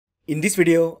In this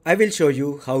video, I will show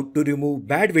you how to remove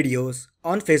bad videos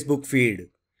on Facebook feed.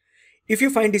 If you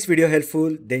find this video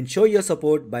helpful, then show your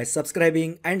support by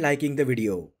subscribing and liking the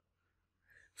video.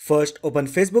 First, open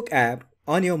Facebook app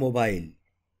on your mobile.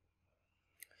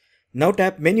 Now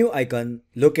tap menu icon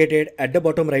located at the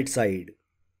bottom right side.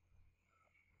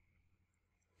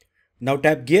 Now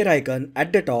tap gear icon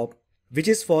at the top, which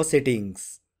is for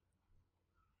settings.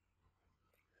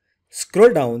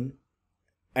 Scroll down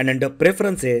and under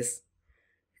Preferences,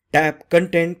 tap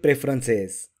Content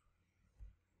Preferences.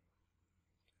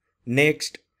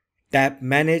 Next, tap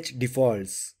Manage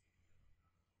Defaults.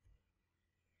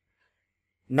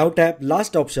 Now tap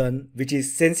last option, which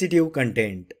is Sensitive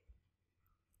Content.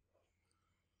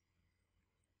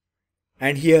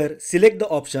 And here select the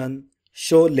option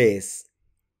Show Less.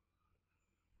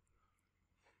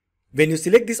 When you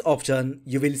select this option,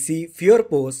 you will see fewer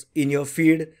posts in your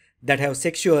feed that have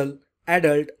sexual,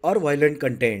 adult or violent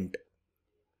content.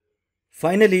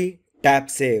 Finally, tap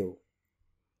Save.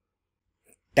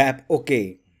 Tap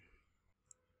OK.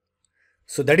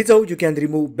 So that is how you can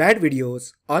remove bad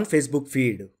videos on Facebook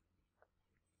feed.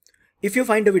 If you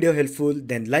find the video helpful,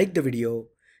 then like the video,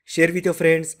 share with your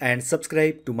friends and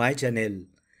subscribe to my channel.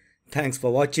 Thanks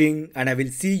for watching and I will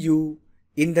see you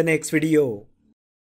in the next video.